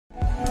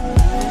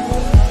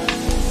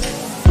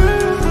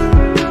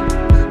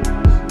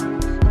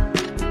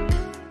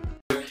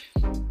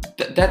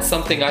that's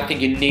something I think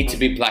you need to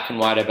be black and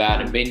white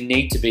about, and you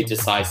need to be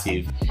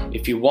decisive.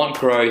 If you want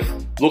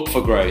growth, look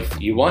for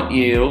growth. You want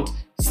yield,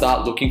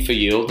 start looking for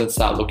yield, and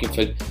start looking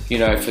for,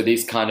 for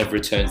these kind of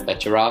returns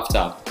that you're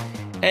after.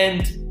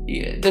 And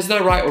there's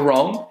no right or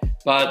wrong,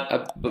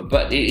 but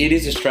it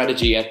is a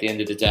strategy at the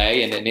end of the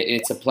day, and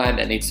it's a plan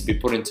that needs to be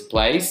put into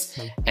place,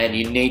 and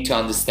you need to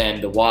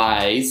understand the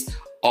whys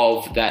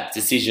of that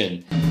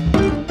decision.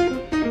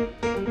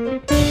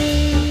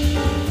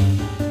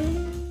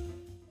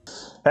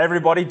 Hey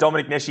everybody,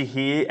 Dominic Neshi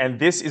here, and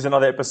this is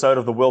another episode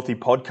of the Wealthy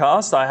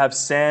Podcast. I have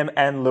Sam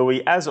and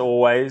Louis as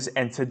always,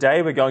 and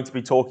today we're going to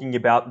be talking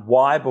about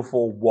why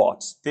before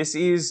what. This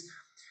is,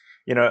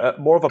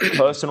 more of a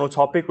personal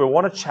topic. We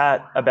want to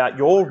chat about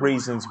your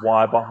reasons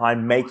why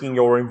behind making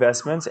your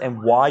investments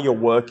and why you're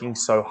working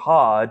so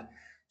hard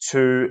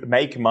to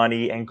make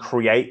money and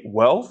create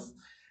wealth.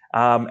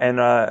 I'm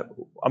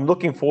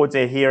looking forward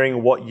to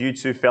hearing what you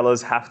two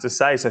fellas have to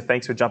say. So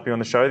thanks for jumping on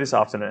the show this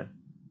afternoon.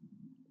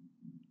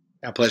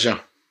 Our pleasure.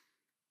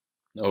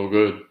 All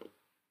good.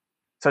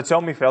 So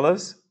tell me,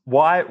 fellas,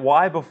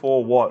 why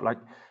before what? Like,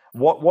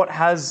 what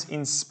has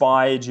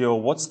inspired you?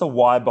 Or what's the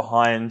why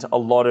behind a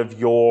lot of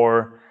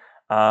your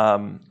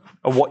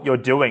of what you're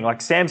doing?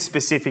 Like Sam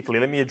specifically,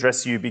 let me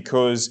address you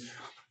because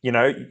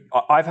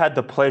I've had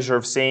the pleasure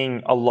of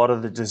seeing a lot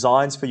of the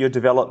designs for your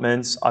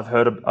developments.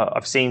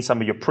 I've seen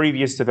some of your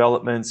previous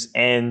developments,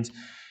 and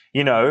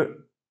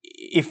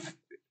if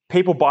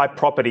people buy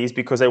properties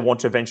because they want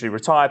to eventually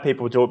retire.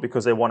 People do it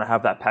because they want to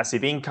have that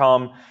passive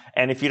income.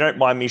 And if you don't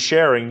mind me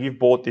sharing, you've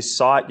bought this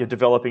site, you're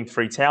developing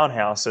 3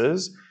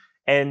 townhouses,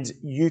 and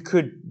you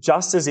could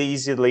just as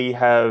easily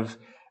have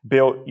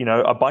built,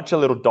 a bunch of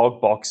little dog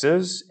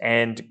boxes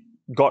and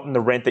gotten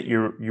the rent that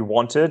you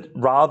wanted,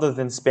 rather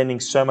than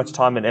spending so much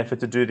time and effort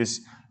to do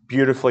this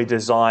beautifully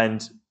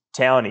designed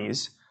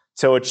townies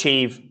to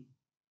achieve,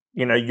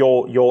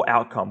 your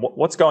outcome.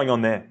 What's going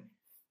on there?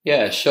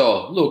 Yeah,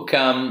 sure. Look,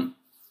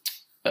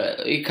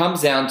 it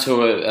comes down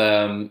to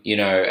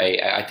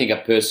I think a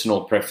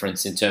personal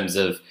preference in terms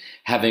of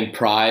having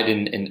pride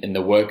in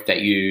the work that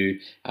you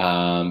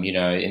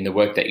in the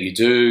work that you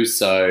do.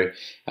 So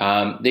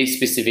these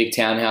specific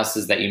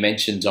townhouses that you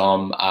mentioned,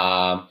 Dom,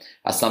 are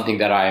something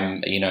that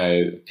I'm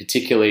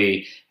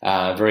particularly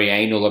very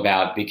anal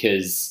about,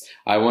 because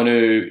I want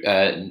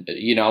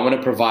to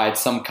provide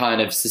some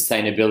kind of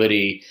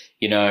sustainability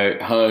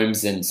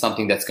homes, and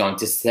something that's going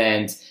to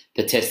stand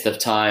the test of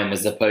time,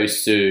 as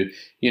opposed to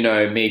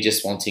me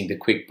just wanting the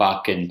quick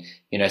buck and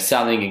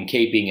selling and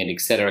keeping and et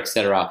cetera, et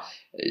cetera.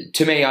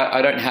 To me,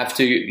 I don't have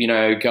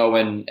to go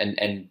and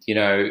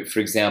for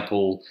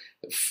example,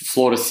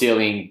 floor to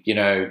ceiling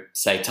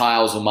say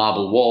tiles or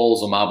marble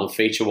walls or marble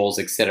feature walls,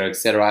 et cetera, et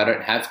cetera. I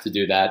don't have to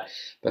do that.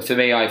 But for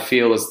me, I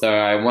feel as though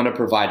I want to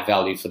provide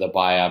value for the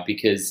buyer,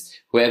 because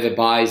whoever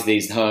buys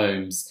these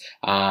homes,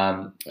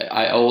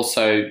 I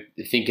also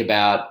think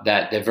about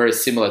that they're very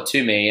similar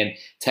to me and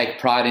take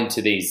pride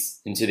into these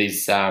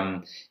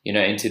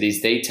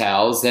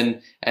details,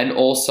 and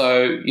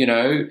also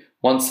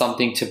want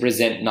something to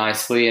present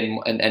nicely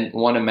and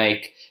want to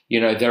make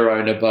their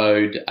own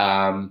abode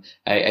a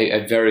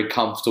very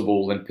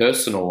comfortable and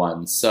personal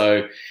one.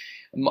 So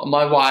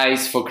my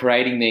whys for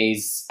creating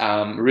these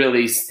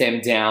really stem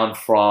down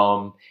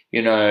from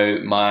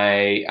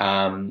my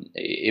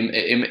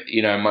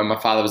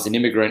father was an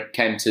immigrant,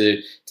 came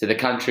to the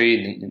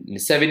country in the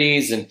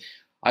 70s, and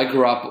I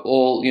grew up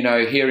all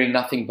hearing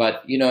nothing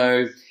but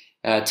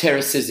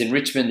terraces in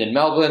Richmond and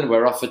Melbourne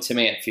were offered to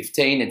me at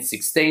 15 and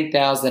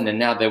 16,000, and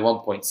now they're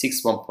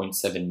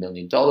 1.7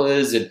 million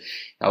dollars, and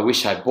I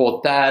wish I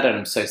bought that, and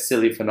I'm so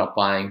silly for not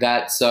buying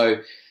that. So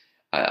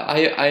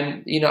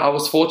I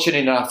was fortunate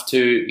enough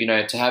to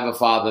have a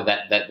father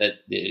that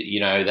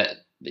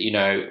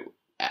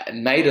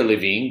made a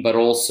living, but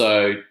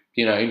also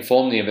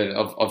informed me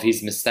of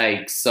his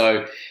mistakes.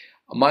 So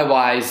my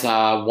whys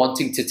are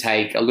wanting to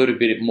take a little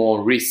bit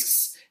more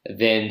risks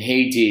than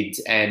he did,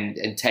 and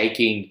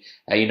taking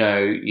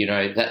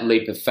that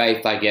leap of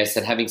faith, I guess,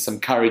 and having some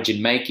courage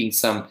in making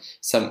some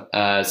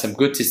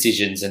good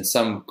decisions and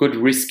some good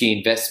risky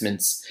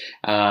investments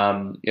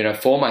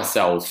for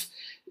myself.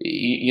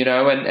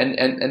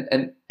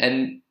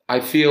 And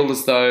I feel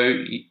as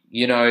though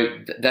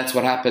that's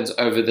what happens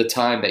over the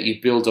time that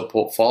you build a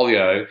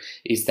portfolio,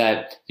 is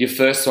that your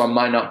first one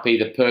might not be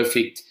the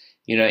perfect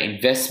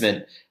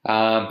investment,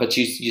 but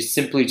you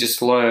simply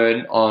just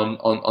learn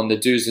on the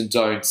do's and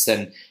don'ts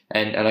and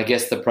I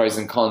guess the pros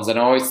and cons. And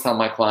I always tell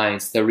my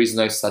clients there is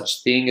no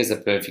such thing as a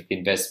perfect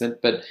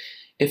investment, but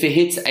if it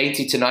hits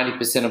 80 to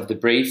 90% of the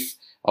brief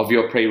of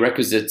your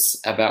prerequisites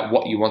about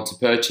what you want to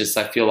purchase,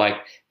 I feel like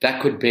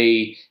that could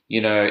be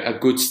a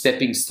good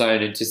stepping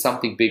stone into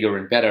something bigger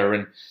and better.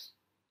 And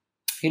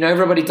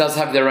everybody does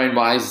have their own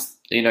whys,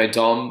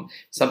 Dom.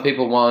 Some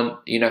people want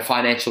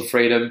financial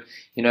freedom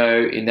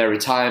in their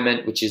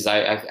retirement, which is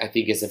I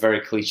think is a very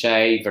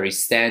cliche, very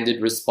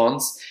standard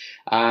response.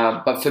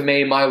 But for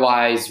me, my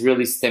whys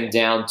really stem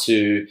down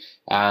to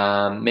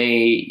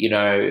me,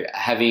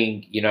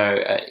 having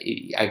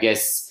I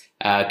guess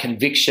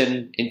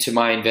conviction into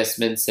my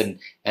investments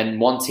and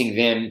wanting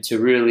them to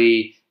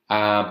really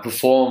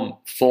perform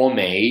for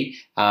me,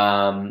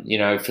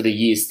 for the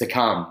years to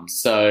come.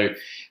 So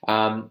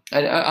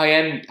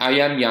I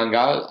am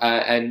younger,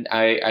 and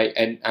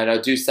I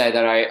do say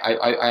that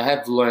I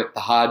have learnt the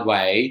hard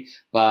way,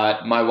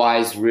 but my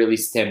whys really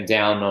stem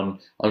down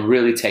on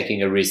really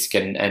taking a risk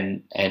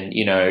and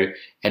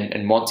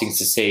wanting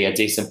to see a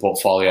decent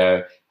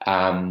portfolio,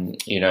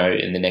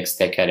 in the next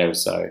decade or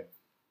so.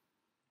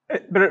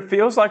 But it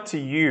feels like to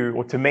you,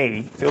 or to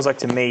me,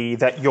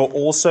 that you're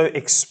also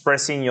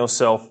expressing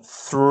yourself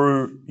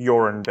through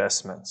your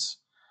investments.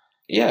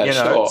 Yeah,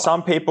 sure.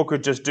 Some people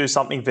could just do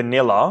something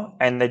vanilla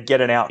and they'd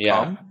get an outcome.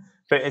 Yeah.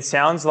 But it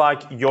sounds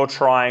like you're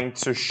trying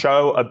to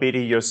show a bit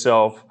of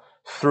yourself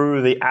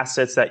through the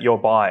assets that you're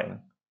buying.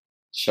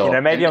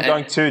 Sure. Maybe I'm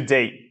going too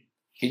deep.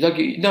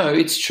 No,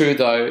 it's true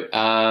though.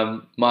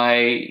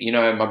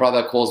 My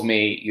brother calls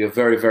me, you're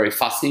very, very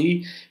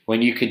fussy,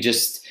 when you could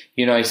just,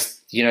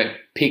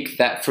 pick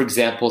that, for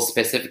example,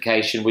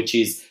 specification, which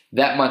is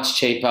that much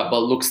cheaper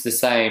but looks the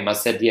same. I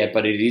said, yeah,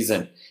 but it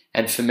isn't.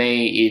 And for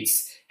me,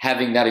 it's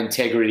having that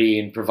integrity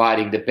and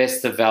providing the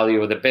best of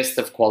value or the best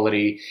of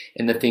quality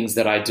in the things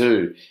that I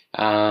do.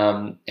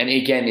 And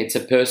again, it's a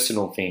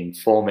personal thing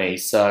for me.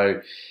 So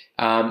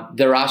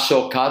there are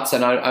shortcuts,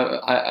 and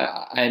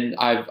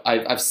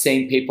I've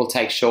seen people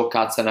take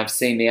shortcuts, and I've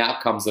seen the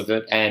outcomes of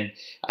it, and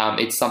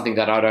it's something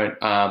that I don't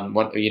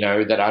want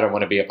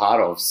to be a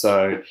part of.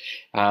 So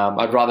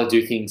I'd rather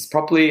do things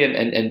properly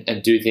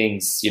and do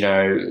things,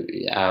 do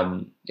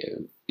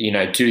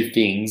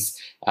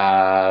things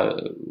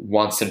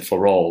once and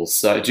for all.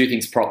 So do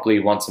things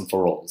properly once and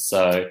for all.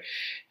 So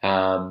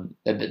I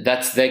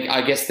guess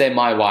they're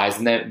my whys,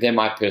 and they're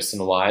my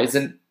personal whys.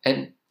 And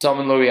Tom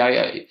and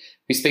Louis,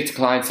 we speak to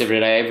clients every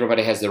day.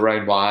 Everybody has their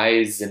own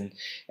whys, and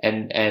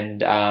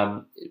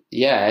they're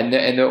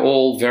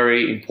all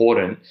very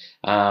important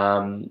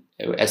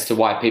as to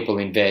why people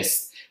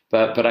invest.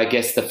 But I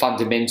guess the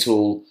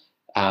fundamental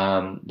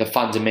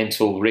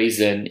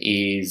reason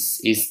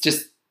is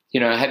just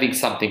having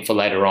something for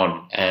later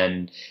on,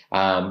 and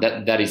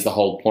that is the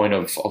whole point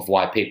of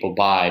why people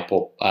buy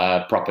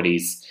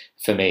properties.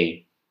 For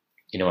me,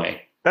 in a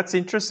way. That's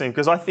interesting,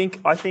 because I think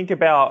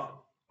about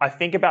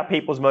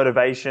people's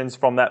motivations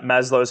from that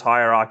Maslow's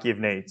hierarchy of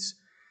needs.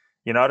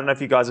 I don't know if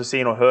you guys have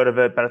seen or heard of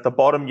it, but at the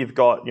bottom you've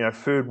got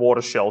food,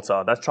 water,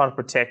 shelter. That's trying to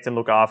protect and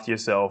look after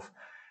yourself.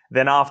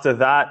 Then after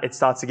that, it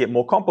starts to get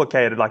more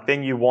complicated. Like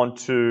then you want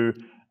to,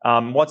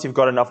 once you've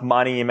got enough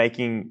money and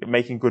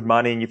making good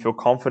money and you feel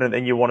confident,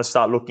 then you want to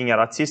start looking at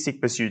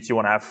artistic pursuits. You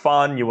want to have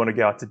fun. You want to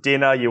go out to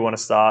dinner. You want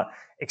to start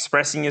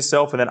expressing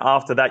yourself. And then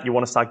after that, you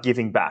want to start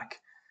giving back.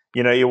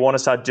 You want to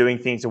start doing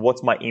things of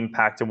what's my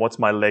impact and what's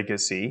my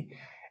legacy.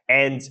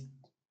 And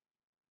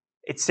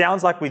it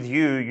sounds like with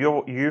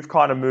you've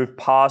kind of moved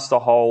past the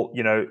whole,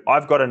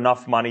 I've got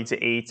enough money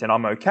to eat and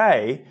I'm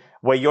okay,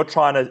 where you're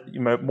trying to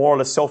more or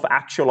less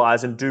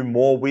self-actualize and do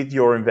more with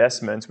your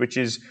investments, which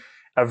is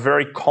a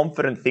very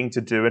confident thing to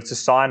do. It's a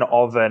sign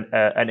of an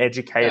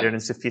educated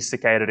and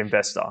sophisticated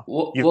investor.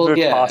 You've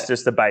moved past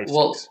just the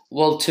basics.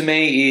 Well, to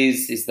me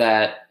is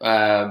that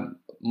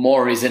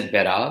more isn't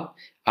better.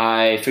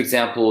 For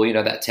example,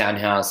 that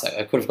townhouse,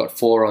 I could have got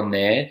 4 on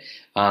there.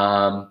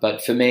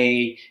 But for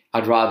me,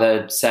 I'd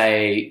rather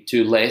say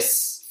do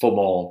less for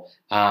more,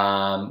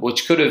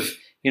 which could have,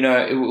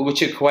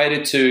 which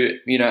equated to,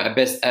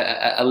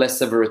 a less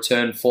of a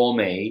return for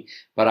me.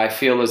 But I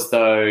feel as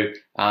though,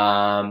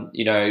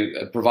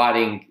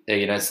 providing,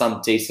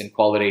 some decent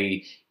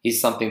quality is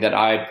something that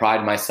I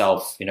pride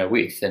myself,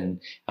 with,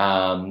 and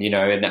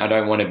and I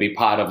don't want to be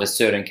part of a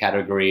certain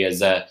category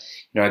as a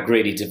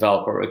greedy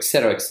developer, et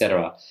cetera, et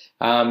cetera.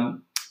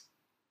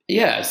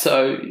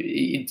 So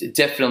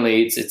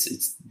definitely,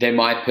 it's they're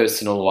my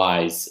personal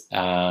whys,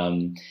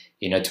 to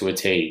a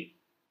T.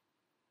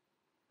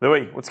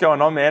 Louis, what's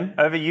going on, man?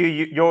 Over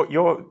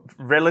you're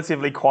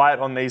relatively quiet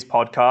on these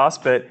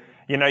podcasts, but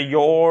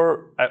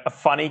you're a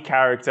funny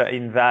character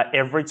in that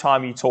every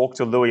time you talk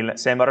to Louis, and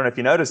Sam, I don't know if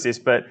you noticed this,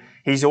 but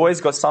he's always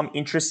got some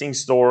interesting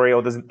story,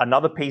 or there's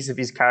another piece of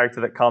his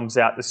character that comes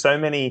out. There's so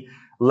many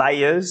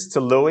layers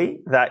to Louis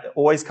that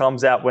always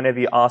comes out whenever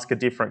you ask a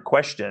different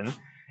question.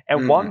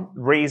 And one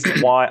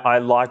reason why I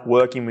like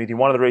working with you,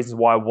 one of the reasons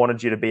why I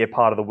wanted you to be a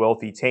part of the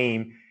Wealthy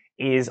team,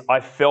 is I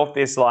felt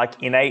this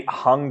like innate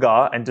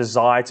hunger and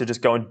desire to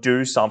just go and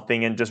do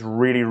something and just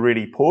really,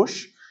 really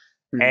push.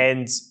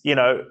 And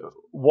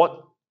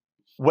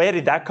where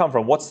did that come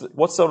from? What's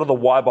sort of the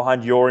why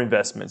behind your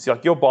investments?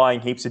 Like you're buying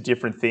heaps of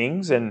different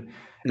things and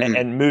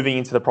moving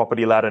into the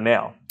property ladder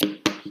now.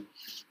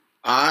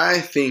 I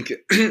think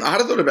I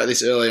had a thought about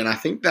this earlier, and I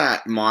think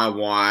that my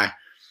why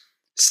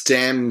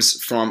stems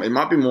from, it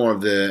might be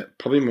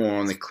probably more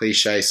on the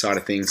cliche side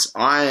of things.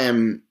 I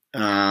am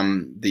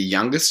the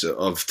youngest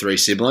of 3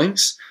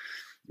 siblings,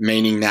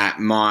 meaning that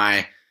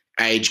my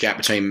age gap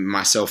between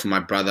myself and my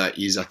brother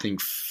is, I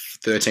think,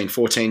 13,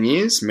 14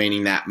 years,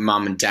 meaning that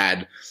mum and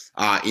dad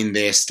are in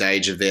their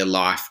stage of their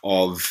life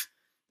of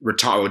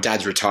retire, or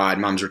dad's retired,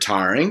 mum's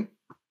retiring.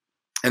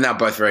 And they're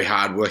both very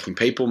hard-working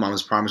people. Mum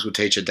was a primary school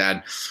teacher.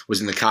 Dad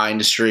was in the car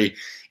industry.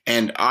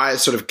 And I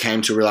sort of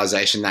came to a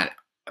realization that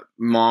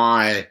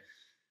my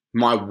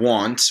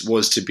want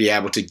was to be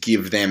able to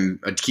give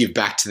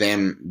back to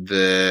them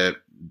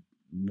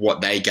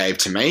what they gave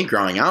to me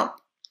growing up.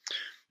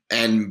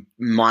 And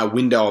my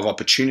window of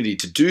opportunity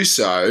to do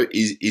so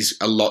is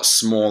a lot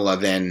smaller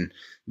than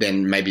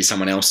maybe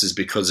someone else's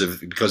because of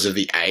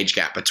the age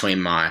gap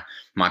between my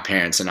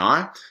parents and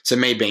I. So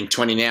me being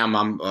 20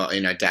 now,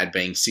 Dad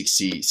being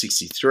 60,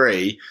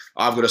 63,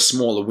 I've got a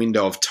smaller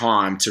window of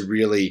time to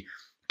really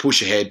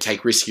push ahead,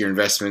 take riskier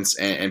investments,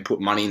 and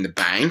put money in the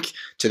bank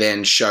to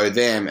then show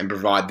them and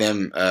provide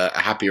them a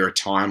happier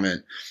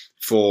retirement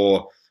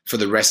for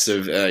the rest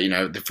of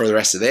for the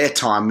rest of their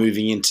time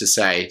moving into,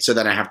 say, so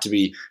they don't have to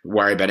be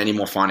worried about any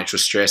more financial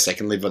stress. They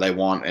can live what they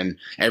want, and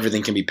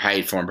everything can be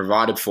paid for and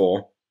provided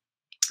for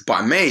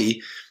by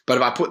me. But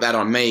if I put that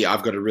on me,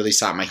 I've got to really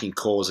start making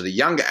calls at a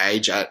younger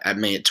age, at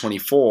me at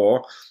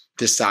 24,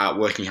 to start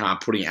working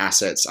hard, putting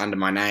assets under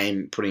my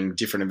name, putting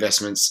different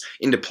investments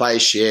into play,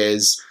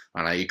 shares, I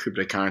don't know, your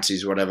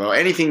cryptocurrencies, whatever,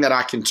 anything that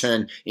I can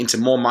turn into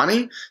more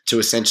money to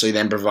essentially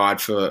then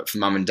provide for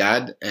mum and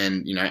dad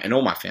and, and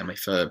all my family,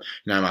 for,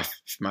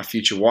 my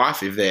future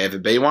wife, if there ever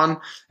be one,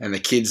 and the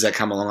kids that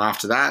come along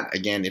after that,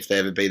 again, if there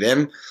ever be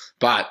them,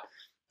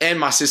 and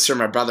my sister and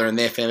my brother and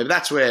their family.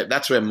 But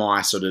that's where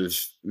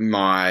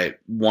my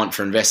want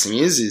for investing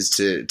is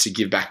to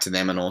give back to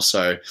them, and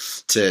also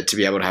to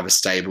be able to have a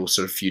stable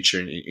sort of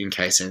future in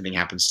case anything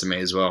happens to me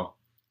as well.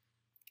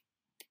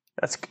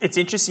 It's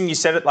interesting you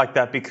said it like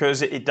that,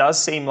 because it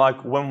does seem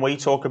like when we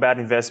talk about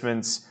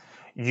investments,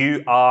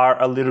 you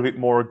are a little bit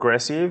more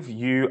aggressive.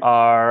 You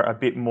are a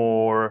bit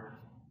more,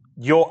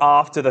 you're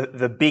after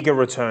the bigger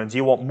returns.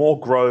 You want more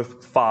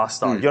growth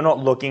faster. You're not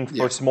looking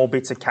for small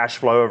bits of cash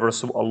flow over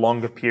a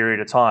longer period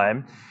of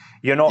time.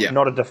 You're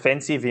not a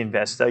defensive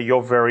investor.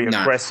 You're very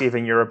aggressive,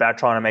 and you're about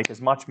trying to make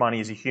as much money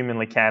as you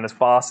humanly can as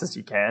fast as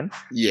you can.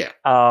 Yeah.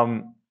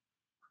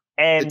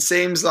 And it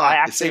seems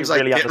like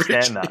really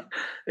understand that.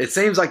 It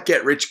seems like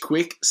get rich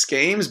quick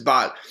schemes,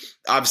 but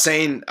I've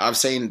seen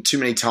too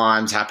many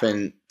times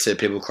happen to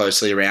people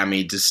closely around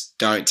me. Just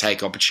don't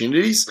take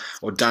opportunities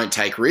or don't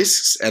take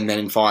risks, and then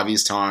in 5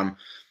 years' time,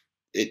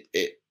 it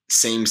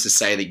seems to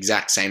say the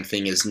exact same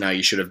thing as, no,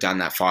 you should have done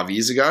that 5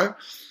 years ago.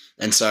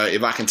 And so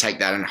if I can take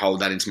that and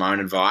hold that into my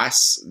own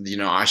advice,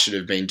 I should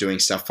have been doing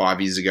stuff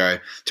 5 years ago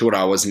to what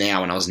I was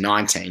now when I was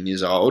 19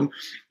 years old.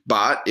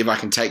 But if I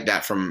can take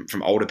that from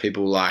older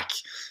people, like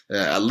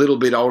a little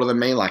bit older than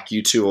me, like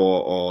you two,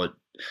 or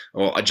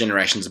a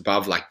generations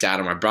above, like Dad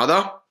or my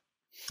brother,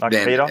 like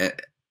then Peter.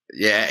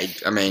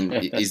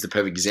 He's the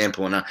perfect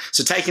example. And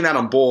so taking that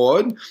on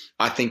board,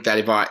 I think that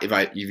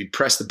if you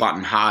press the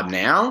button hard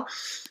now,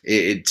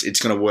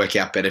 it's going to work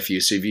out better for you.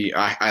 So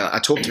I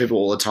talk to people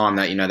all the time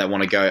that that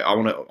want to go, I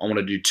want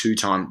to do two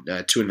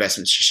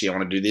investments this year. I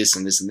want to do this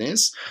and this and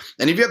this.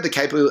 And if you have the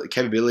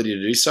capability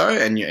to do so,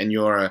 and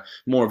you're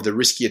more of the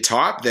riskier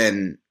type,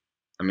 then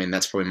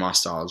that's probably my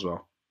style as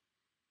well.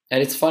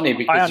 And it's funny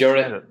because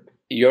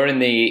you're in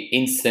the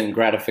instant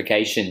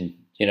gratification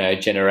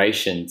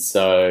generation.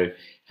 So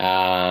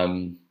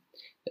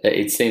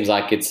it seems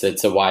like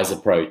it's a wise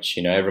approach.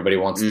 Everybody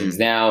wants things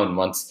now,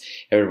 and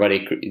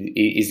everybody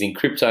is in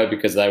crypto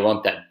because they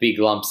want that big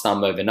lump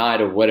sum overnight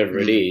or whatever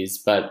it is.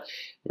 But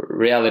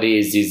reality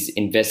is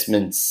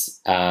investment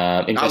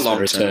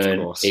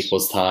return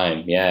equals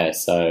time. Yeah.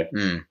 So,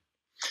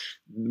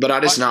 but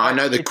I just know. I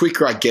know the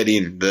quicker I get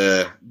in,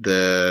 the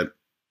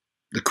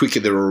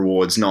quicker the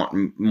rewards. Not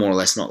more or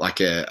less not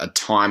like a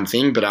time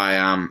thing, but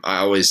I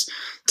always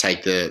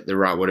take the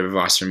right word of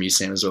advice from you,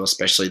 Sam, as well,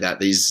 especially that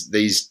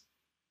these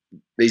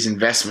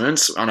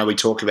investments, I know we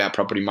talk about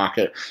property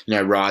market,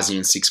 rising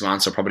in 6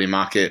 months, or property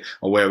market,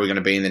 or where we're going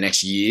to be in the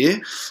next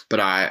year. But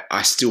I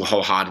still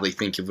wholeheartedly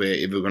think if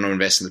we're going to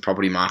invest in the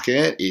property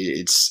market,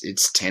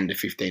 it's 10 to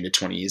 15 to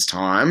 20 years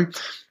time.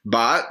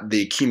 But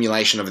the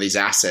accumulation of these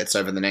assets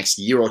over the next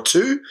year or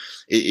two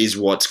is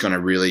what's going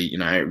to really,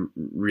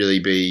 really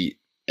be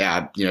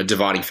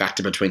dividing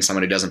factor between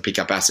someone who doesn't pick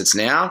up assets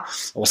now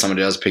or someone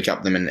who does pick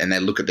up them and they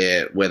look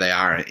at where they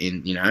are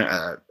in,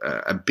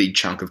 a big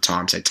chunk of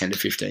time, say 10 to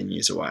 15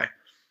 years away.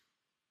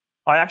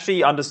 I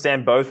actually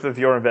understand both of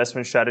your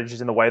investment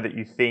strategies in the way that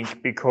you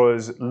think,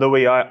 because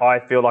Louis, I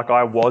feel like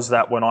I was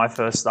that when I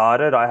first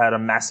started. I had a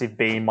massive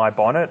bee in my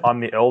bonnet. I'm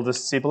the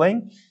eldest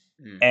sibling.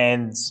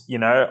 And,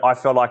 I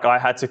felt like I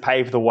had to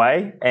pave the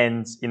way,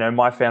 and,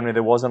 my family,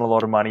 there wasn't a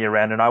lot of money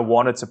around, and I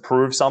wanted to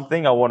prove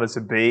something. I wanted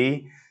to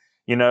be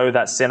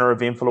that center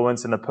of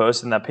influence and the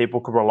person that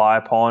people could rely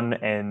upon,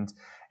 and,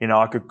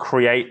 I could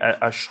create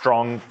a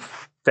strong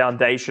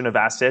foundation of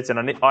assets.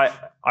 And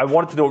I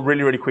wanted to do it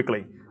really, really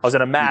quickly. I was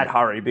in a mad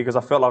hurry because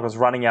I felt like I was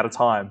running out of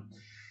time.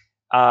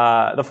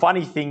 The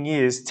funny thing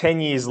is,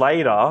 10 years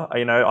later,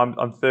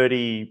 I'm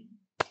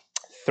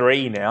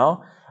 33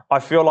 now. I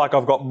feel like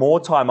I've got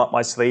more time up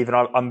my sleeve, and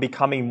I'm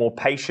becoming more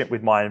patient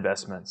with my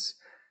investments.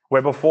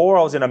 Where before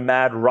I was in a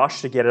mad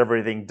rush to get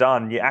everything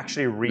done, you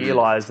actually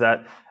realize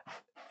that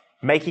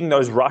making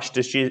those rush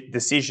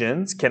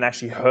decisions can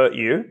actually hurt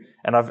you.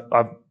 And I've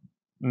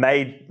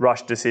made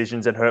rush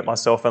decisions and hurt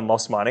myself and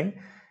lost money.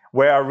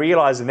 Where I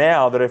realize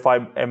now that if I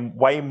am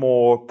way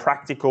more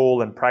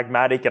practical and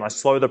pragmatic and I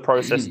slow the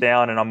process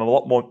down and I'm a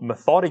lot more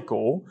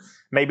methodical,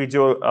 maybe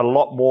do a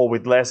lot more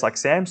with less, like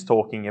Sam's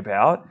talking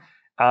about,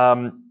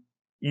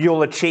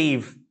 you'll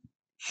achieve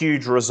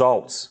huge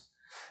results.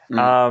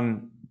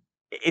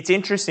 It's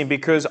interesting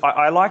because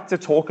I like to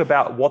talk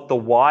about what the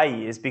why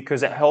is,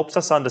 because it helps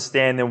us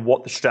understand then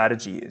what the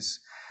strategy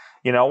is.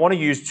 I want to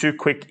use two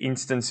quick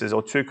instances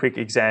or two quick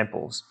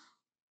examples.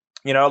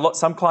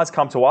 Some clients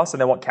come to us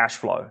and they want cash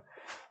flow.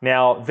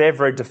 Now, they're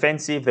very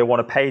defensive. They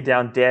want to pay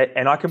down debt.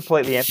 And I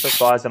completely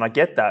empathize and I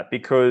get that,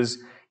 because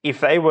if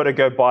they were to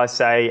go buy,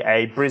 say,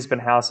 a Brisbane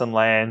house and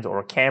land or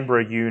a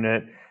Canberra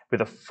unit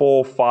with a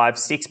 4, 5,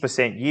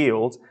 6%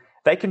 yield,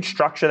 they can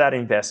structure that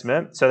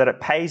investment so that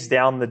it pays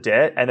down the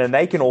debt, and then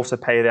they can also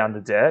pay down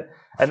the debt,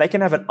 and they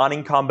can have an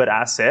unencumbered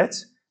asset.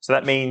 So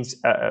that means,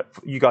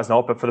 you guys know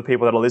it, but for the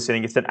people that are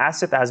listening, it's an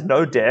asset that has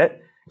no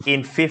debt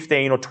in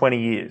 15 or 20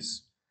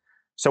 years.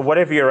 So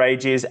whatever your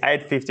age is,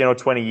 add 15 or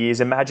 20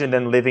 years, imagine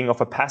then living off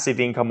a passive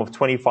income of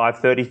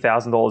 $25,000,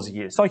 $30,000 a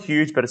year. It's not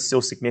huge, but it's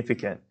still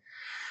significant.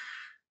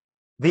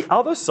 The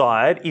other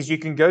side is you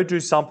can go do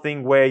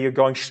something where you're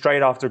going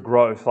straight after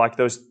growth, like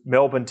those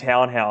Melbourne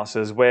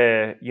townhouses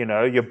where,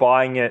 you're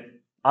buying it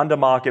under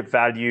market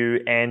value,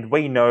 and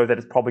we know that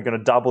it's probably going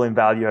to double in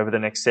value over the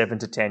next 7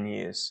 to 10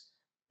 years.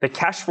 The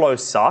cash flow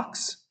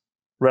sucks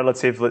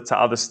relative to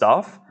other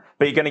stuff,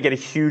 but you're going to get a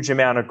huge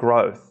amount of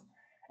growth.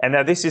 And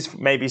now this is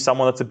maybe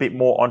someone that's a bit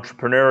more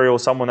entrepreneurial,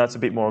 someone that's a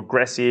bit more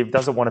aggressive,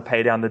 doesn't want to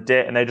pay down the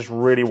debt, and they just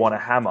really want to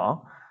hammer.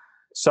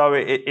 So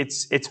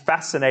it's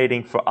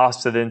fascinating for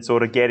us to then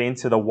sort of get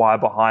into the why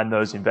behind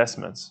those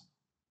investments.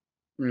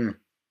 Do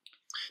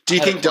you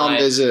think, Dom,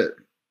 there's a...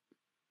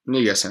 No,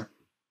 you go, Sam.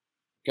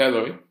 Go,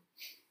 Louis.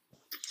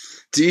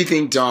 Do you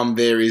think, Dom,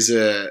 there is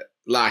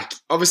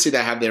obviously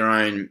they have their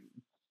own,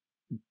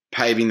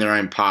 paving their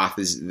own path,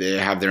 they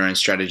have their own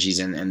strategies,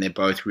 and they're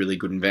both really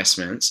good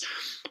investments.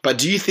 But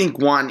do you think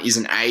one is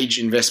an age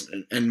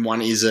investment and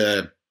one is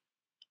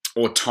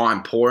or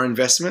time poor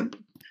investment?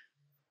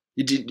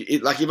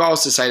 If I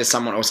was to say to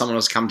someone, or someone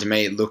else come to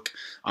me, look,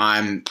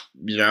 I'm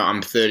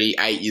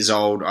 38 years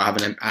old. I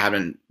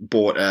haven't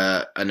bought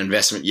an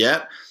investment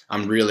yet.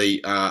 I'm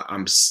really I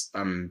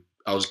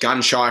was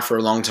gun shy for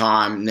a long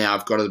time. Now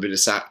I've got a little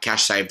bit of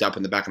cash saved up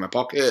in the back of my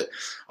pocket.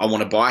 I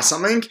want to buy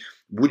something.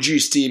 Would you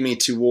steer me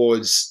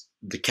towards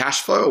the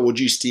cash flow, or would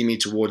you steer me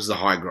towards the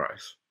high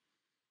growth?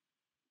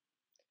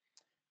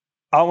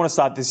 I want to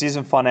start. This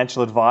isn't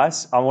financial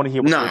advice. I want to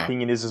hear what your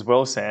opinion is as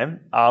well,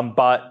 Sam.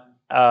 But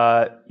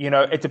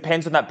it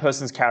depends on that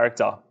person's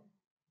character.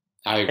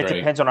 I agree. It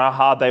depends on how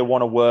hard they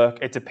want to work.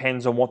 It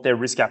depends on what their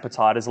risk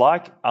appetite is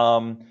like.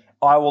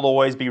 I will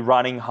always be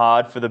running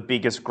hard for the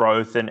biggest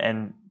growth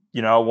and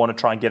I want to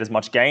try and get as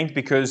much gains,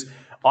 because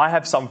I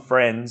have some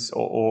friends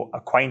or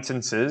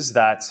acquaintances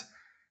that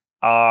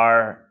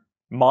are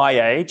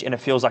my age and it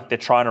feels like they're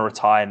trying to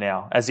retire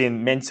now. As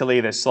in, mentally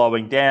they're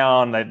slowing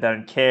down, they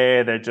don't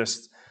care, they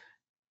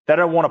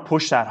don't want to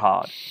push that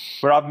hard.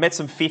 Where I've met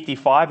some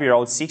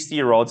 55-year-olds,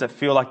 60-year-olds that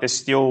feel like they're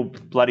still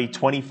bloody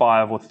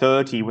 25 or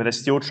 30, where they're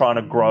still trying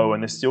to grow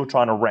and they're still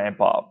trying to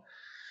ramp up.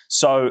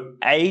 So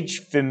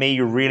age for me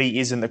really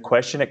isn't the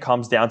question. It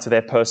comes down to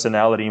their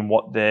personality and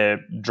what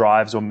their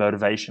drives or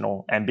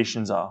motivational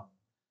ambitions are.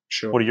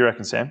 Sure. What do you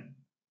reckon, Sam?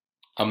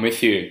 I'm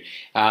with you.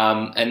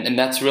 And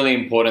that's really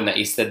important that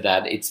you said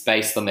that. It's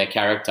based on their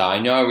character. I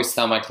know I always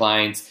tell my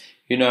clients,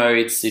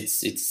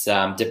 it's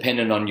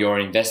dependent on your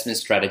investment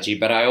strategy,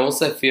 but I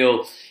also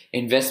feel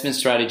investment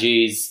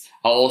strategies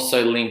are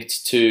also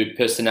linked to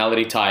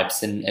personality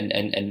types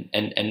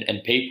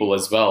and people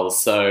as well.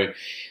 So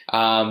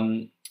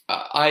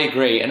I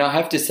agree. And I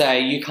have to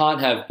say, you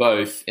can't have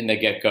both in the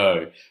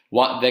get-go.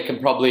 They can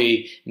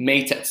probably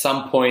meet at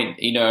some point,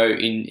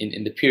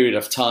 in the period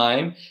of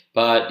time,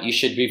 but you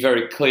should be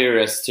very clear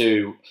as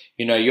to,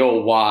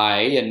 your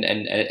why and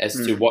as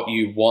to what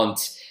you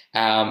want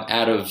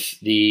out of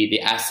the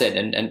asset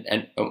and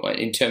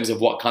in terms of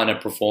what kind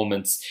of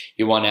performance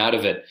you want out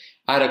of it.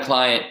 I had a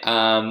client,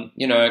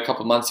 a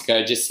couple of months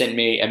ago, just sent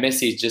me a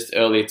message just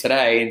earlier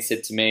today and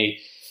said to me,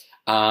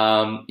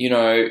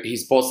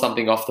 he's bought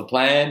something off the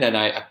plan, and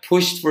I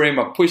pushed for him.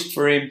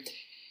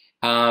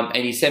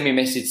 And he sent me a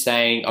message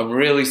saying, I'm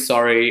really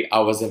sorry. I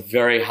was a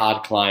very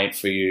hard client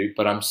for you,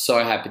 but I'm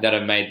so happy that I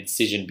made the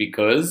decision,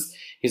 because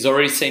he's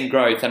already seen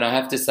growth. And I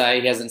have to say,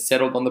 he hasn't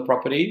settled on the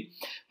property,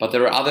 but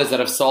there are others that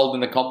have sold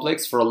in the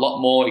complex for a lot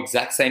more,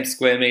 exact same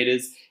square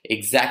meters,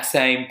 exact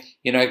same,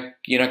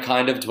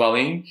 kind of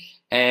dwelling.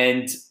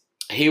 And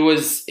he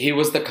was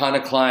the kind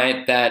of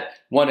client that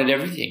wanted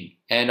everything.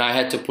 And I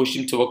had to push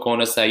him to a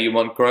corner, say, you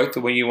want growth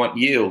or you want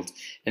yield?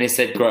 And he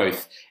said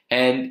growth.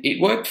 And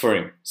it worked for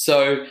him.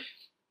 So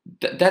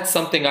that's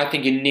something I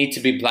think you need to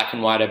be black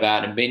and white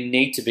about, and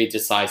need to be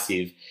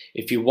decisive.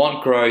 If you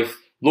want growth,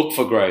 look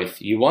for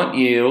growth. You want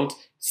yield,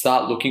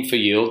 start looking for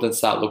yield, and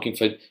start looking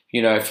for,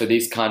 for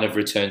these kind of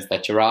returns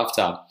that you're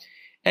after.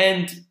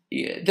 And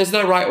there's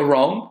no right or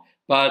wrong,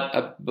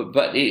 but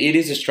it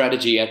is a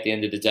strategy at the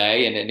end of the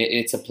day, and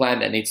it's a plan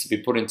that needs to be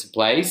put into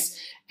place,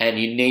 and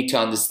you need to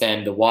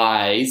understand the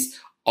whys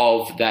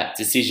of that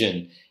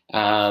decision,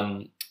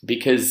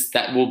 because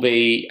that will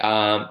be,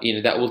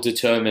 that will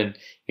determine,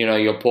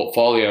 your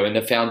portfolio and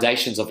the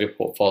foundations of your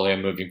portfolio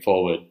moving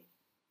forward.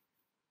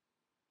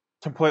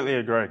 Completely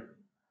agree.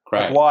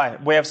 Great. Like why?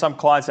 We have some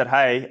clients that,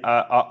 hey,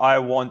 I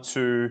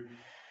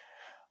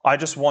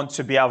just want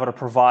to be able to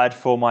provide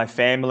for my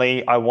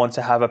family. I want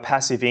to have a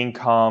passive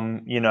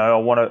income.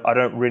 I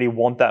don't really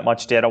want that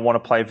much debt. I want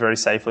to play very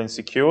safely and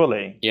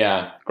securely.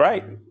 Yeah.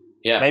 Great.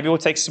 Yeah. Maybe we'll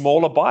take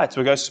smaller bites.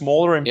 We'll go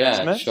smaller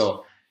investments. Yeah,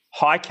 sure.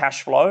 High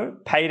cash flow,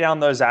 pay down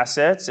those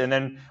assets, and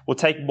then we'll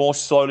take more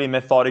slowly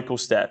methodical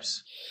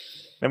steps.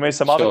 Then we have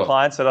some other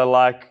clients that are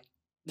like,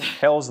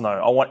 hell's no,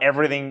 I want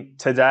everything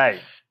today.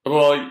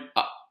 Well,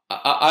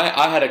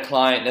 I had a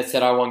client that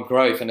said, I want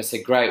growth. And I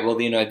said, great. Well,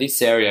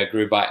 this area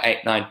grew by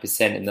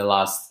 8-9% in the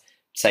last,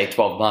 say,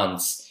 12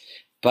 months.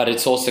 But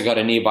it's also got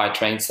a nearby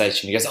train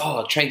station. He goes,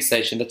 oh, a train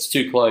station, that's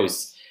too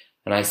close.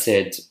 And I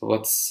said,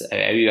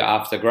 are you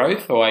after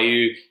growth, or are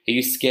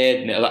you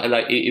scared?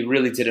 Like it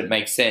really didn't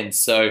make sense.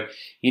 So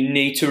you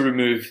need to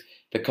remove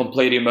the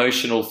complete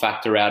emotional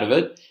factor out of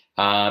it,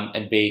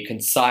 and be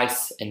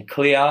concise and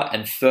clear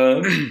and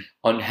firm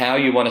on how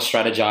you want to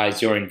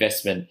strategize your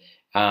investment.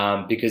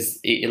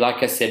 Because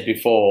like I said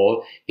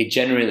before, it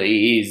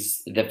generally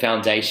is the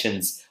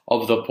foundations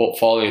of the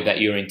portfolio that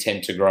you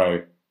intend to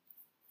grow.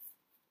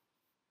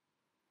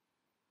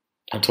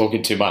 I'm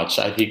talking too much.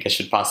 I think I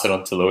should pass it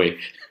on to Louis.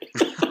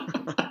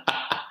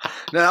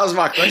 No, that was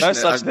my question. No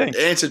such thing.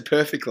 Answered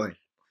perfectly,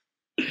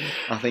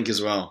 I think,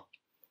 as well.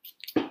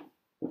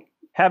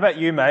 How about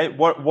you, mate?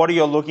 What are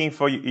you looking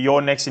for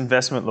your next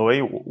investment,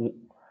 Louis?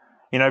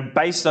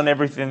 Based on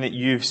everything that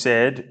you've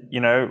said,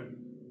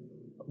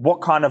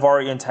 what kind of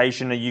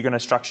orientation are you going to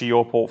structure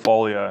your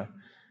portfolio?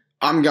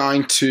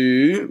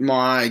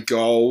 My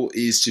goal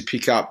is to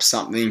pick up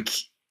something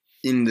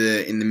in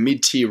the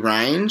mid-tier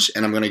range,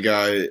 and I'm going to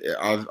go,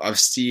 I've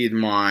steered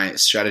my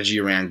strategy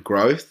around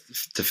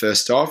growth to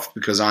first off,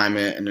 because I'm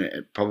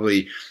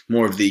probably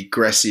more of the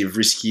aggressive,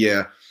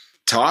 riskier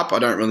type. I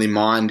don't really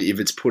mind if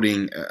it's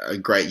putting a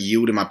great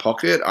yield in my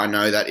pocket. I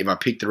know that if I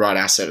pick the right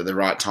asset at the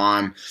right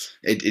time,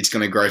 it's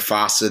going to grow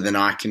faster than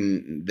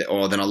than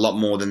a lot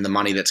more than the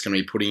money that's going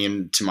to be putting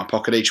into my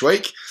pocket each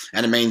week.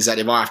 And it means that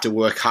if I have to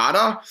work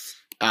harder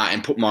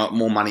and put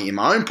more money in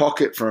my own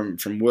pocket from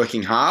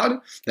working hard,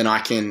 then I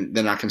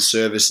can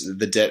service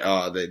the debt,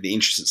 the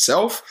interest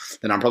itself.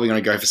 Then I'm probably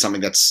going to go for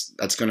something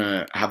that's going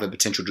to have a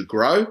potential to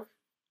grow,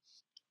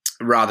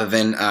 rather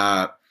than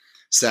the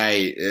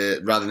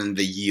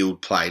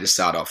yield play to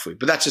start off with.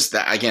 But that's just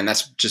that. Again,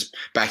 that's just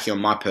backing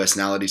on my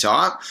personality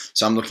type.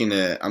 So I'm looking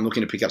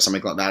to pick up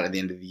something like that at the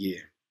end of the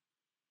year.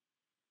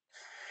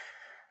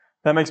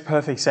 That makes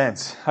perfect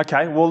sense.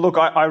 Okay, well, look,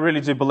 I really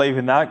do believe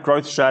in that.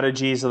 Growth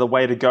strategies are the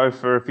way to go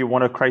for if you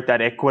want to create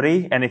that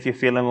equity, and if you're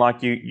feeling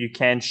like you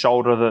can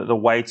shoulder the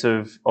weight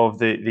of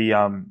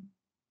the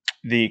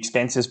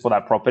expenses for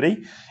that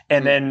property.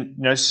 And then,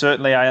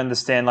 certainly I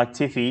understand, like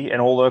Tiffy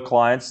and all her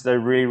clients, they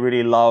really,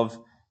 really love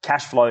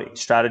cash flow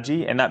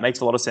strategy, and that makes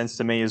a lot of sense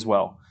to me as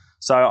well.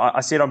 So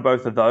I see it on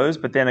both of those,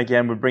 but then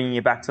again, we're bringing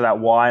you back to that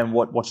why and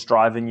what's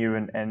driving you,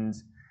 and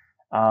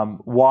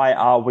why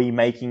are we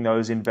making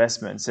those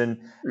investments? And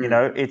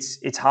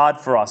it's hard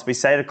for us. We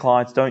say to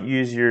clients, don't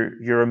use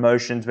your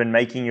emotions when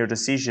making your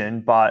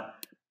decision, but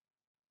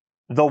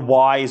the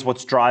why is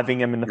what's driving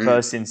them in the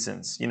first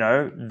instance.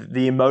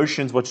 The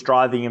emotions, what's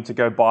driving them to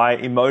go buy.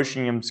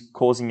 Emotions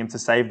causing them to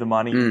save the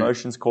money.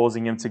 Emotions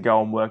causing them to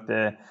go and work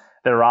their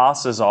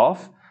asses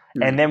off.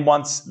 And then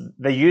once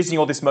they're using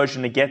all this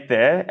motion to get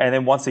there, and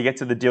then once they get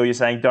to the deal, you're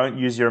saying, don't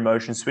use your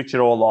emotions, switch it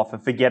all off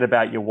and forget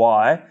about your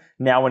why.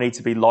 Now we need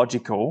to be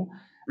logical.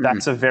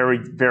 That's a very,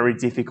 very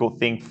difficult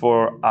thing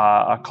for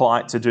a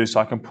client to do.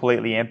 So I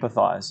completely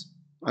empathize.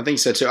 I think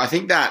so too. I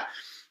think that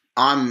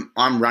I'm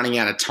running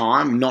out of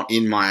time, not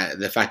in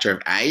the factor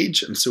of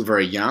age. I'm still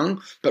very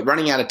young, but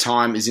running out of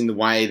time is in the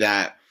way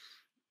that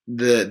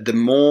the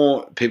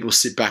more people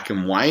sit back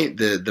and wait,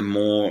 the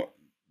more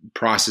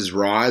prices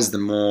rise, the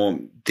more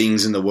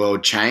things in the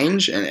world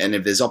change, and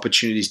if there's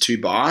opportunities to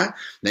buy,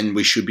 then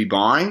we should be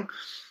buying.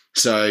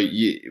 So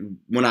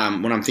when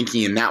I'm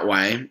thinking in that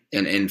way,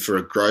 and for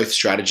a growth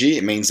strategy,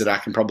 it means that I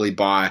can probably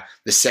buy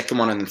the second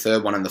one and the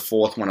third one and the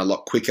fourth one a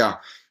lot quicker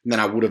than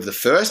I would have the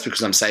first,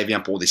 because I'm saving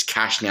up all this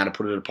cash now to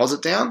put a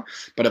deposit down.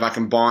 But if I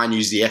can buy and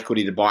use the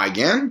equity to buy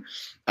again,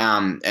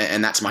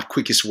 and that's my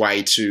quickest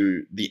way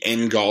to the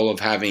end goal of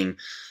having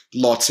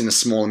lots in a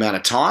small amount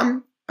of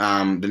time,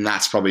 then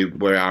that's probably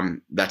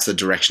that's the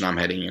direction I'm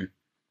heading in.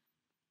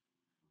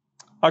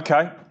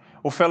 Okay.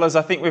 Well, fellas,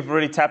 I think we've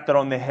really tapped it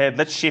on the head.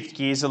 Let's shift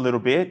gears a little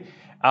bit.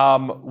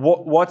 I'm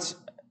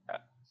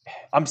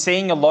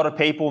seeing a lot of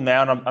people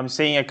now, and I'm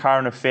seeing a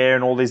current affair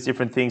and all these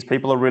different things.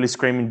 People are really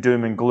screaming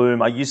doom and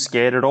gloom. Are you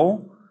scared at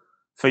all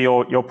for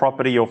your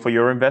property or for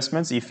your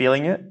investments? Are you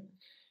feeling it?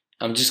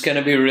 I'm just going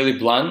to be really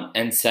blunt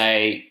and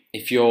say,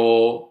 if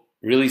you're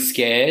really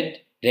scared,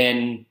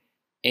 then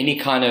any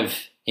kind of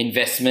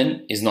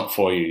investment is not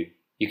for you.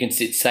 You can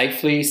sit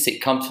safely,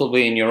 sit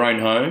comfortably in your own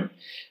home,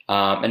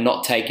 and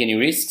not take any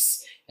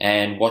risks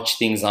and watch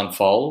things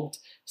unfold.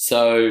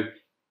 So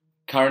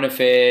current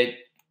affair,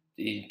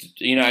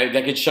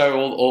 they could show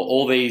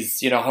all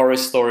these, horror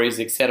stories,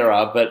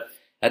 etc. But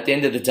at the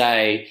end of the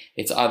day,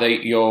 it's either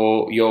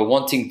you're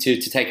wanting to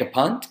take a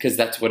punt because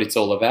that's what it's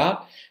all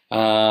about,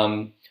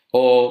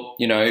 or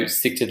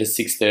stick to the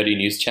 6:30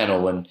 news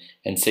channel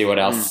and see what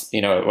else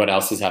what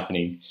else is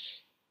happening.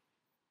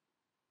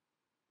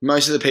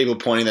 Most of the people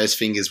pointing those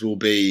fingers will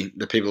be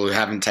the people who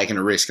haven't taken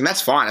a risk. And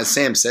that's fine. As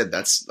Sam said,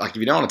 that's like, if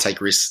you don't want to take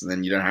risks,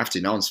 then you don't have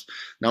to. No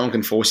one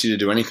can force you to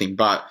do anything.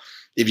 But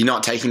if you're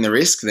not taking the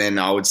risk, then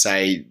I would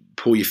say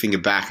pull your finger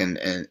back and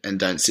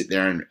don't sit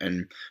there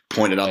and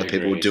point at other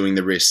people doing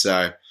the risk.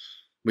 So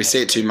we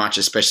see it too much,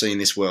 especially in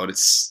this world.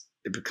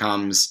 It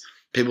becomes,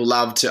 people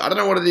love to, I don't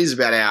know what it is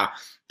about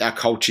our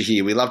culture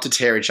here. We love to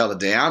tear each other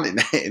down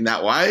in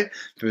that way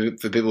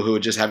for people who are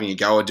just having a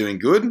go or doing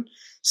good.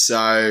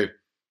 So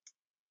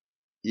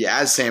yeah,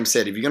 as Sam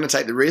said, if you're going to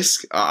take the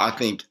risk, I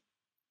think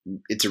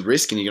it's a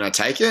risk and you're going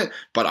to take it.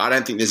 But I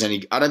don't think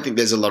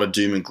there's a lot of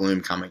doom and gloom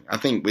coming. I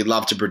think we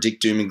love to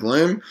predict doom and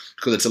gloom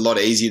because it's a lot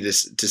easier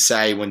to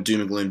say when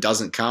doom and gloom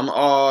doesn't come,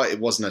 oh, it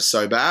wasn't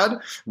so bad,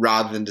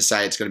 rather than to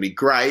say it's going to be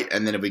great.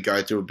 And then if we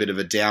go through a bit of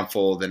a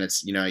downfall, then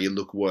it's, you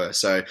look worse.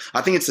 So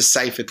I think it's a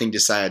safer thing to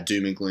say a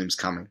doom and gloom's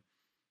coming.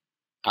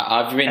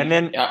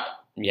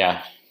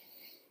 Yeah.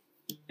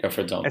 Go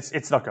for it, Dom.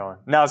 It's not going.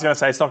 No, I was going to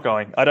say it's not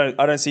going. I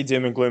don't see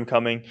doom and gloom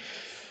coming.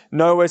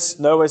 Nowhere.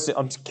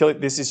 I'm killing.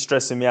 This is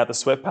stressing me out. The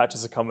sweat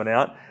patches are coming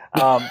out.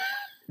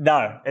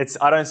 No,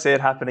 I don't see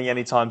it happening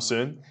anytime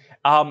soon.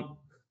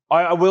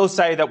 I will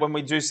say that when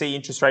we do see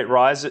interest rate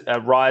rise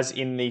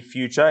in the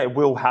future, it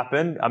will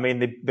happen. I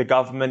mean, the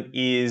government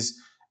is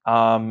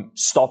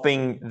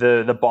stopping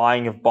the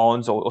buying of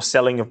bonds or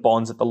selling of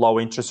bonds at the low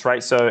interest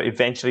rate. So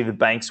eventually, the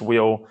banks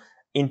will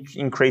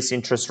increase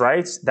interest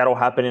rates. That'll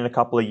happen in a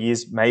couple of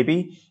years,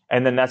 maybe.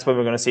 And then that's when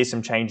we're going to see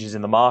some changes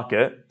in the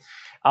market.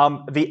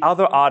 The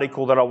other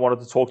article that I wanted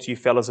to talk to you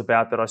fellas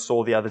about that I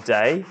saw the other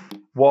day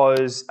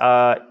was,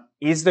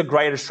 is the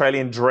Great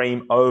Australian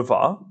Dream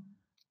over?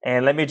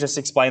 And let me just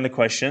explain the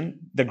question.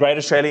 The Great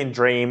Australian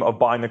Dream of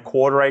buying a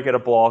quarter acre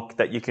block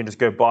that you can just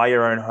go buy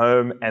your own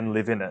home and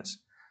live in it,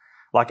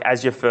 like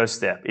as your first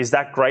step. Is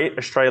that Great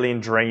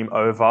Australian Dream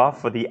over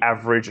for the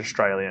average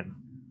Australian?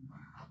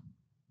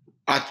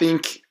 I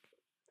think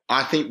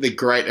the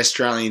Great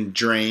Australian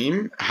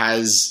Dream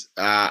has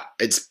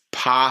its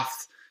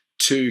path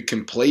to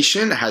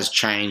completion has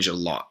changed a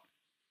lot.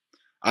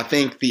 I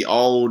think the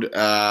old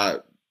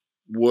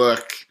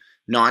work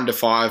 9 to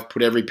 5,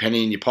 put every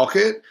penny in your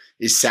pocket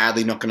is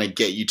sadly not going to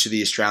get you to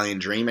the Australian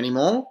Dream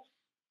anymore,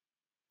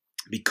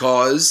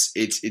 because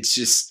it's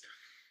just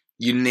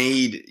you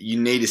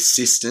need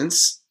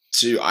assistance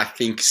to, I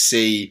think,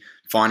 see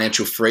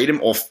financial freedom,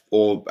 or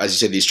as you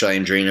said, the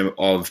Australian Dream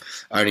of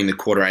owning the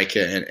quarter acre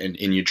and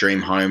in your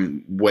dream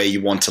home where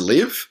you want to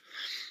live.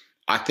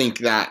 I think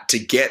that to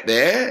get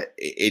there,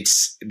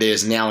 there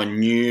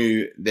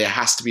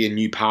has to be a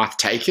new path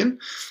taken,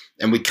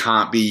 and we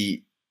can't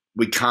be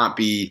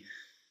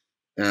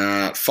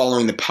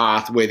following the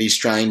path where the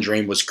Australian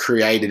Dream was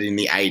created in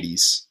the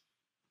 80s.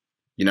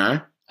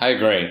 I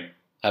agree,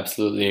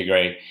 absolutely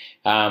agree,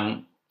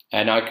 and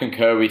I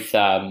concur with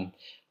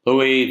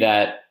Louis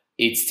that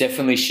it's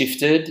definitely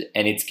shifted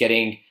and it's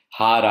getting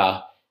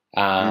harder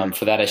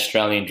for that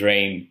Australian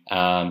Dream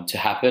to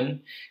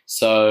happen.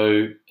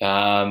 So,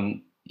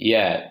 I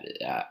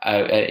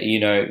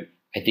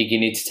think you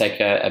need to take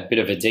a bit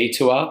of a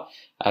detour,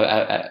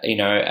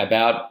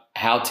 about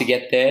how to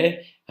get there,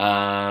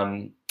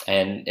 and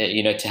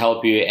to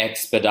help you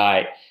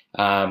expedite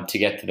to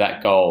get to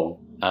that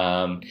goal.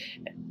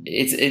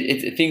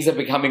 Things are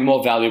becoming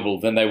more valuable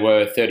than they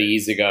were 30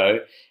 years ago.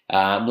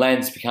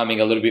 Land's becoming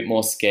a little bit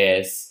more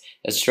scarce.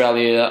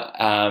 Australia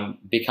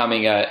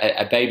becoming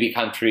a baby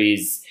country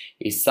is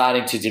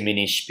starting to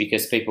diminish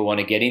because people want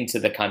to get into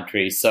the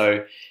country.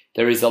 So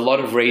there is a lot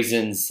of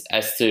reasons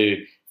as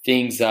to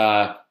things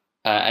are,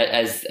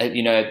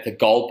 the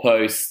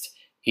goalpost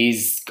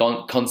is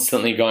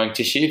constantly going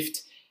to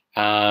shift.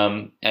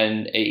 And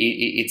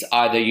it's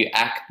either you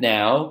act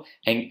now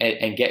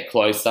and get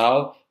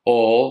closer,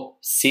 or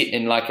sit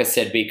and, like I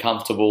said, be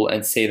comfortable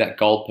and see that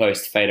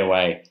goalpost fade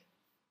away.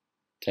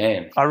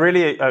 Damn. I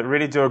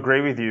really do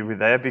agree with you with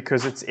that,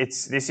 because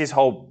this is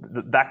whole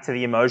back to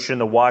the emotion,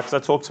 the why. Because I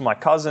talk to my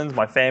cousins,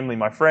 my family,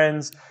 my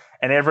friends,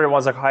 and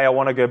everyone's like, "Hey, I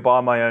want to go buy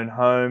my own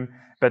home,"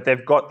 but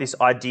they've got this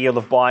ideal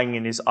of buying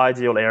in this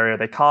ideal area.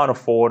 They can't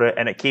afford it,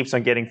 and it keeps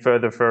on getting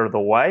further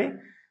away,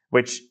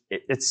 which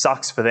it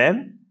sucks for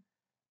them.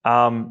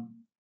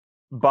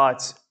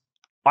 But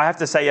I have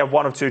to say, you have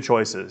one of two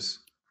choices.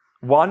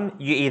 One,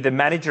 you either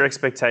manage your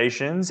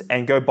expectations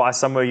and go buy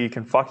somewhere you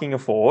can fucking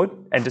afford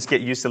and just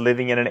get used to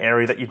living in an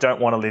area that you don't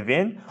want to live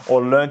in,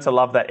 or learn to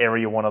love that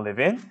area you want to live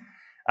in.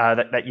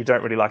 that you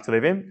don't really like to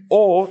live in,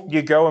 or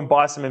you go and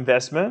buy some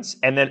investments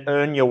and then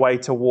earn your way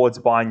towards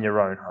buying your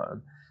own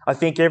home. I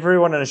think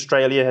everyone in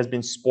Australia has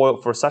been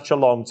spoilt for such a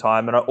long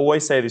time, and I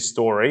always say this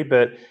story,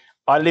 but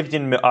I lived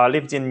in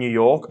New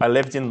York, I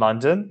lived in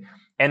London,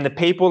 and the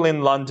people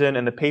in London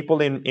and the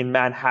people in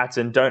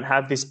Manhattan don't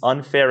have this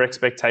unfair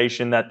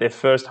expectation that their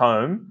first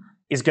home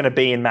is going to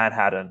be in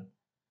Manhattan.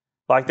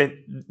 Like,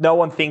 no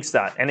one thinks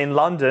that. And in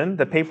London,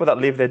 the people that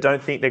live there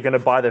don't think they're going to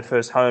buy their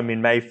first home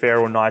in Mayfair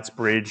or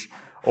Knightsbridge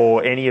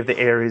or any of the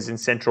areas in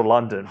central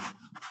London.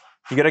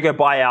 You've got to go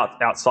buy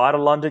outside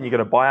of London. You've got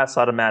to buy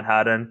outside of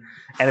Manhattan.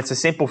 And it's a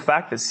simple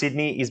fact that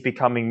Sydney is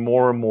becoming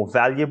more and more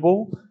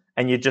valuable,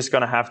 and you're just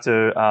going to have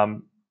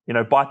to,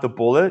 bite the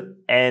bullet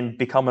and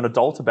become an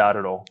adult about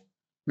it all.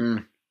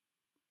 Mm.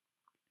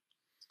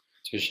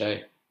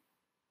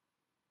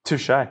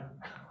 Touche.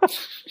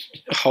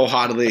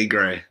 Wholeheartedly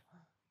agree.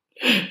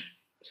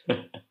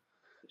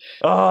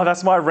 Oh,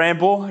 that's my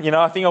ramble.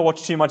 I think I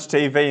watch too much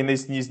TV in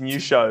these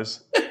news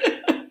shows.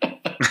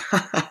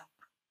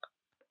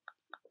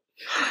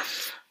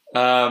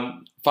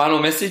 Final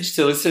message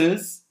to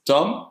listeners,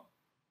 Tom?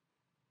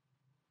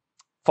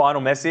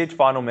 Final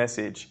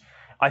message.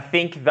 I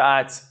think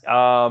that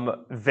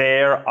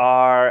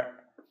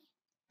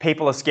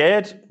people are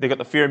scared. They've got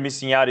the fear of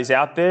missing out is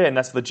out there, and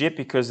that's legit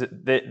because a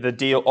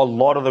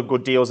lot of the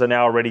good deals are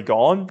now already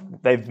gone.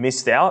 They've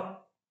missed out.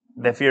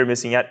 Their fear of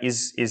missing out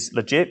is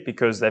legit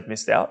because they've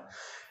missed out.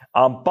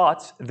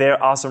 But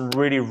there are some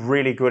really,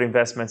 really good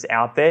investments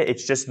out there.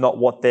 It's just not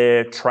what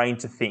they're trained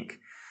to think.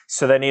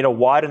 So they need to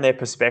widen their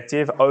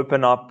perspective,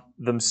 open up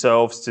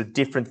themselves to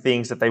different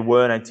things that they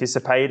weren't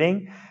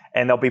anticipating,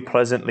 and they'll be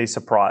pleasantly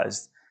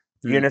surprised.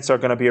 Units are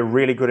going to be a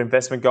really good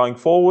investment going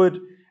forward.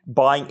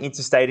 Buying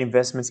interstate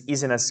investments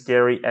isn't as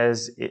scary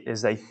as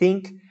they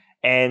think.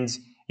 And,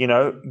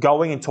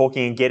 going and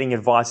talking and getting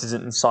advice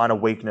isn't a sign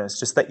of weakness.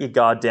 Just let your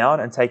guard down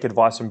and take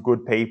advice from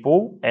good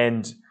people,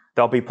 and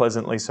they'll be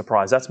pleasantly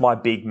surprised. That's my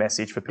big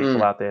message for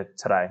people out there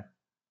today.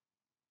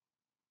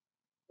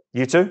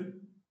 You too?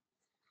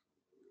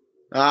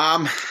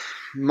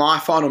 My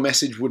final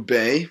message would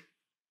be,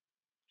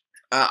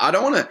 I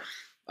don't want it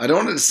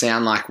to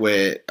sound like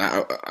we're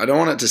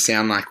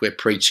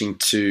preaching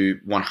to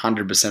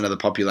 100% of the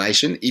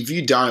population. If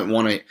you don't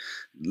want to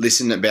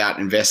listen about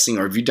investing,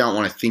 or if you don't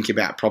want to think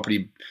about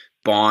property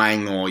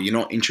buying, or you're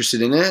not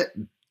interested in it,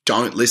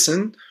 don't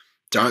listen,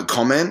 don't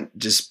comment,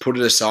 just put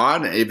it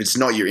aside. If it's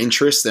not your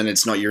interest, then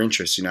it's not your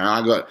interest.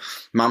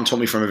 Mum taught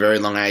me from a very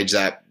long age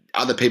that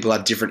other people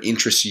have different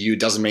interests to you. It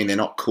doesn't mean they're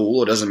not cool,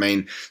 or doesn't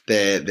mean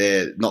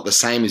they're not the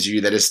same as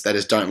you. They just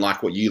don't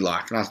like what you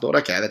like. And I thought,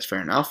 okay, that's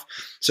fair enough.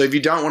 So if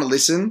you don't want to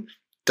listen,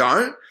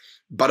 don't.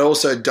 But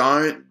also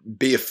don't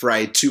be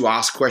afraid to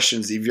ask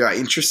questions if you are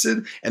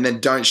interested, and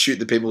then don't shoot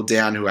the people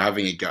down who are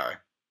having a go.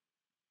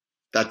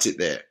 That's it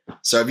there.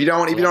 So if you don't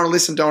want to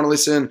listen, don't want to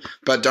listen.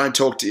 But don't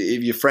talk to,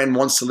 if your friend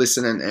wants to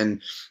listen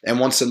and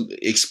wants to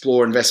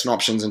explore investment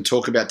options and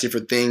talk about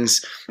different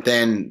things,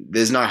 then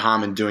there's no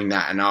harm in doing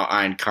that, and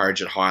I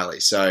encourage it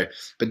highly. So,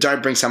 but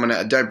don't bring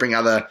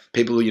other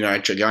people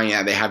going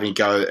out there having a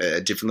go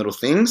at different little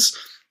things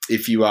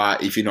if you're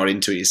not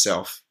into it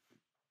yourself.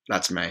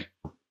 That's me.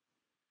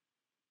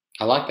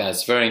 I like that.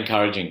 It's very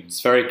encouraging.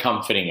 It's very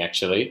comforting,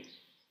 actually.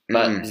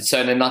 But so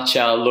in a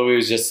nutshell, Louis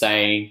was just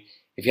saying,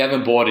 if you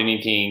haven't bought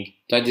anything,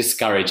 don't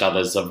discourage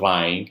others of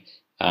buying.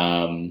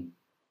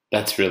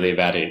 That's really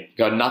about it.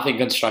 Got nothing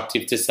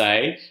constructive to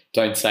say,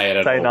 don't say it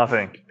at all. Say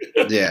nothing.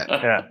 Yeah.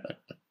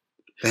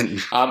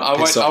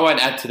 I won't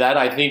add to that.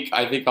 I think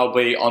I'll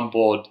be on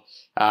board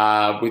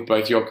with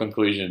both your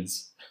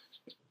conclusions.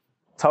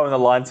 Towing the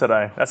line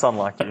today. That's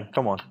unlike you.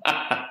 Come on.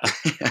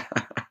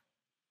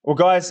 Well,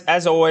 guys,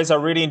 as always, I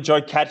really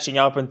enjoyed catching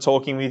up and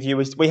talking with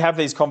you. We have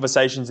these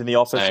conversations in the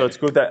office, so it's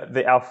good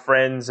that our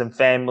friends and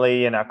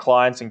family and our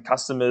clients and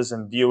customers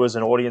and viewers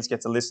and audience get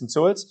to listen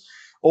to it.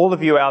 All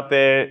of you out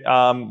there,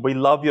 we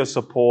love your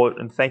support,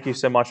 and thank you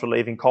so much for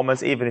leaving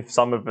comments, even if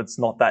some of it's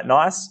not that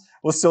nice.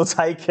 We'll still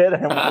take it,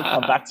 and we'll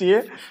come back to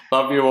you.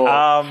 Love you all.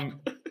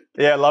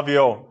 Love you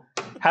all.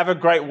 Have a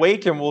great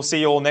week, and we'll see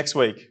you all next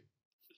week.